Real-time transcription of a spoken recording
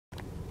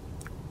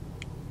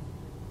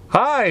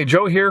Hi,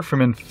 Joe here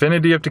from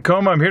Infiniti of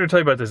Tacoma. I'm here to tell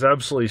you about this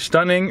absolutely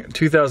stunning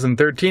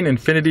 2013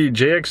 Infiniti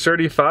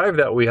JX35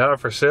 that we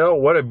have for sale.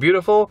 What a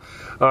beautiful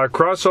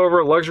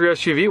crossover luxury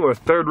SUV with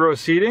third row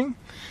seating.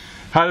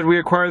 How did we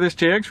acquire this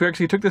JX? We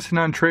actually took this in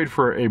on trade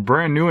for a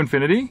brand new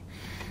Infiniti.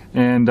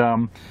 And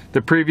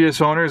the previous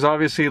owners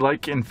obviously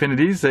like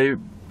Infinitis. They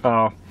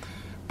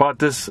bought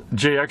this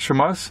JX from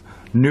us,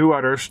 new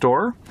at our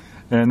store.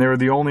 And they were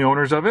the only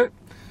owners of it.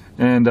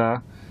 And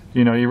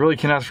you know, you really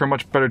can't ask for a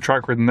much better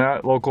track record than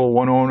that. Local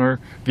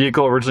one-owner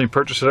vehicle originally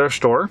purchased at our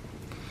store.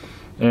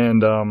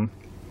 And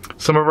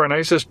some of our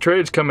nicest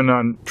trades coming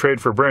on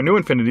trade for brand new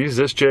Infinitis.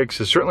 This JX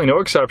is certainly no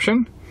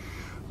exception.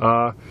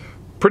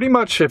 Pretty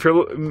much, if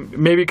you're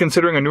maybe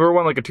considering a newer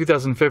one like a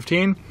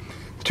 2015,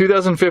 the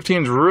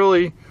 2015s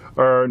really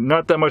are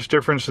not that much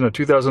difference than the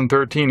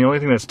 2013. The only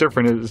thing that's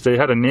different is they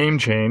had a name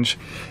change.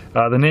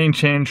 The name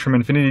changed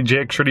from Infiniti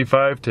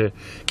JX35 to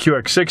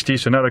QX60,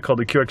 so now they're called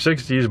the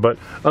QX60s. But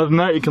other than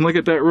that, you can look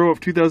at that row of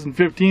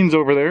 2015s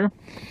over there.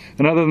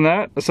 And other than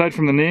that, aside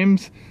from the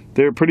names,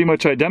 they're pretty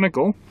much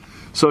identical.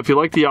 So if you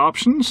like the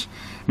options,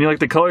 and you like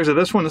the colors of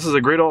this one, this is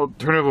a great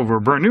alternative over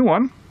a brand new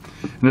one.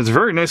 And it's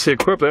very nicely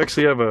equipped. I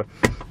actually have a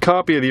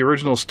copy of the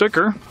original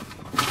sticker.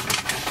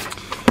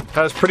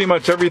 Has pretty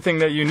much everything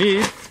that you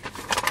need.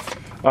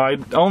 I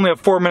only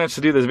have 4 minutes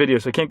to do this video,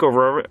 so I can't go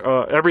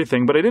over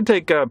everything, but I did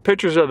take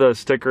pictures of the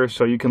sticker,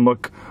 so you can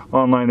look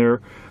online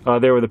there.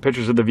 There were the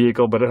pictures of the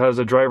vehicle, but it has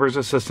a driver's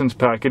assistance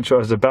package, so it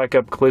has a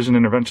backup collision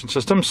intervention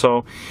system.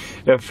 So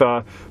if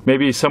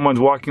maybe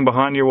someone's walking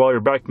behind you while you're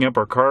backing up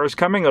or a car is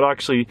coming, it'll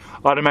actually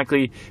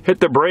automatically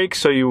hit the brakes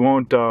so you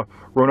won't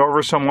run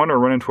over someone or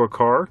run into a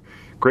car.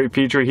 Great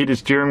feature: heated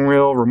steering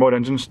wheel, remote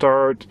engine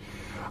start,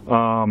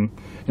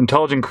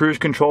 intelligent cruise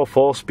control,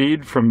 full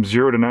speed from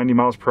 0 to 90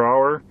 miles per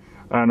hour.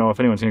 I don't know if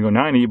anyone's going to go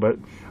 90, but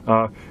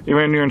even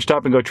when you're in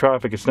stop and go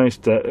traffic, it's nice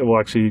that it will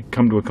actually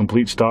come to a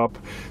complete stop.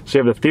 So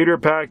you have the theater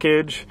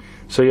package.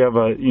 So you have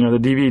the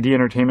DVD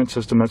entertainment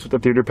system. That's what the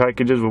theater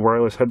package is, with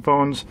wireless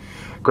headphones.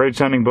 Great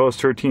sounding Bose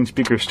 13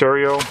 speaker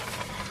stereo.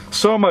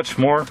 So much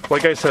more.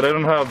 Like I said, I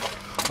don't have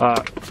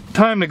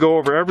time to go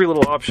over every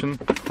little option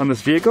on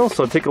this vehicle,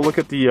 so take a look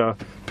at the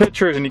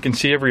pictures and you can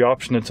see every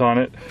option that's on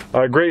it.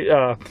 Great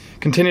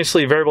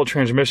continuously variable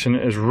transmission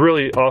is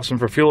really awesome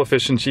for fuel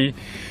efficiency.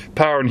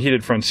 Powered and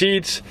heated front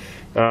seats,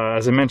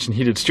 as I mentioned,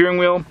 heated steering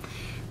wheel,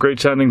 great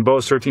sounding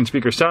Bose 13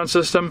 speaker sound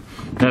system,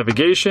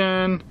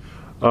 navigation,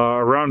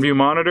 round view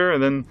monitor,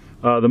 and then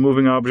the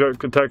moving object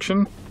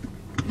detection.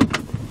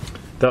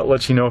 That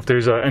lets you know if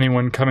there's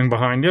anyone coming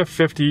behind you.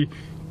 50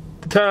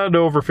 tad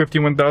over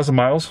 51,000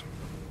 miles.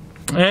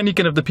 And you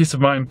can have the peace of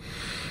mind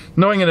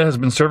knowing that it has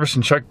been serviced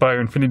and checked by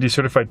our Infiniti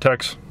certified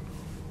techs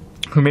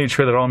who made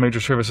sure that all major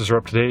services are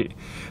up to date.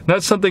 And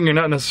that's something you're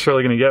not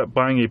necessarily going to get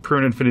buying a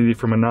prune Infiniti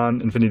from a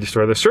non-Infiniti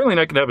store. They're certainly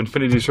not going to have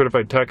Infiniti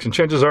certified techs, and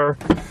chances are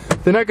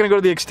they're not going to go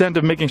to the extent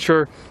of making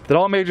sure that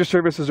all major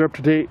services are up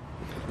to date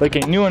like a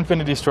new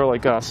Infiniti store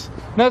like us.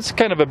 And that's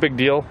kind of a big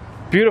deal.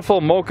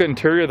 Beautiful mocha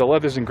interior, the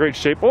leather's in great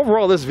shape.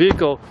 Overall, this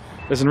vehicle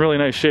is in really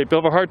nice shape.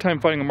 You'll have a hard time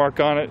finding a mark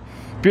on it.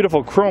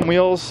 Beautiful chrome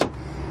wheels,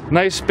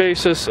 nice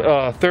spacious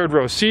third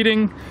row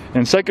seating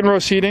and second row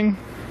seating,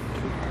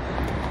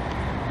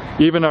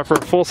 even for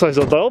full-size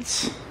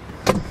adults.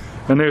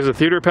 And there's a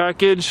theater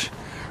package,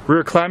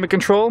 rear climate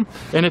control.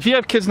 And if you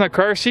have kids in that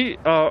car seat,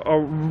 a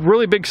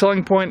really big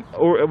selling point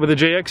with the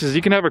JX is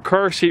you can have a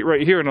car seat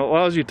right here, and it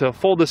allows you to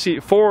fold the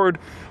seat forward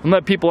and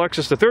let people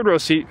access the third row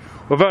seat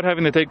without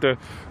having to take the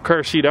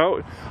car seat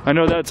out. I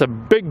know that's a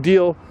big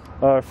deal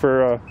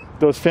for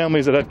those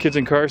families that have kids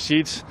in car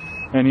seats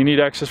and you need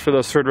access for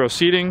those third row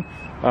seating.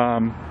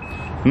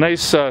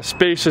 Nice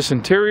spacious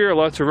interior,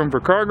 lots of room for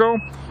cargo,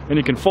 and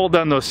you can fold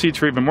down those seats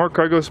for even more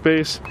cargo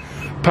space.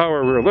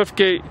 Power rear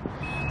liftgate.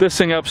 This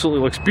thing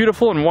absolutely looks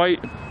beautiful in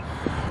white.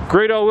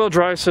 Great all-wheel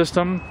drive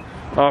system,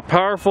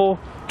 powerful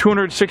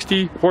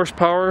 260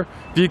 horsepower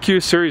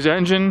VQ series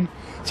engine.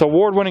 It's an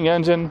award-winning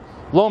engine,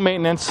 low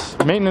maintenance,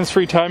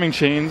 maintenance-free timing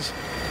chains.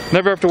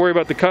 Never have to worry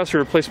about the cost of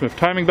replacement of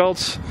timing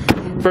belts.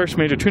 First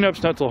major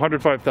tune-ups, not till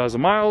 105,000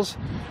 miles.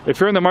 If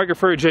you're in the market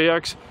for a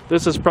JX,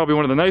 this is probably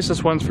one of the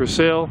nicest ones for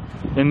sale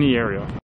in the area.